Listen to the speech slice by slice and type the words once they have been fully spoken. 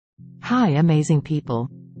Hi amazing people.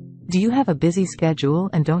 Do you have a busy schedule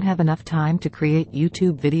and don't have enough time to create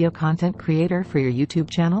YouTube video content creator for your YouTube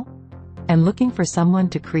channel? And looking for someone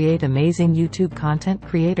to create amazing YouTube content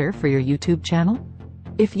creator for your YouTube channel?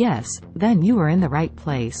 If yes, then you are in the right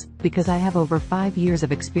place, because I have over 5 years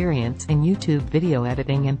of experience in YouTube video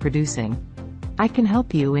editing and producing. I can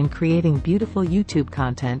help you in creating beautiful YouTube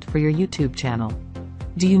content for your YouTube channel.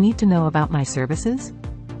 Do you need to know about my services?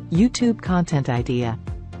 YouTube content idea.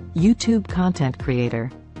 YouTube content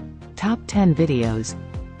creator. Top 10 videos.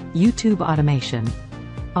 YouTube automation.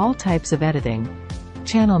 All types of editing.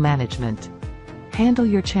 Channel management. Handle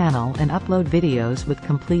your channel and upload videos with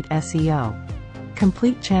complete SEO.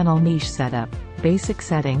 Complete channel niche setup. Basic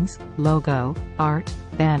settings, logo, art,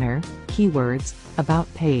 banner, keywords,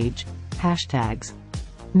 about page, hashtags.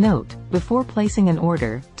 Note: before placing an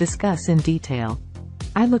order, discuss in detail.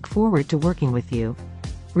 I look forward to working with you.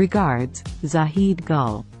 Regards, Zahid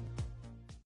Gul.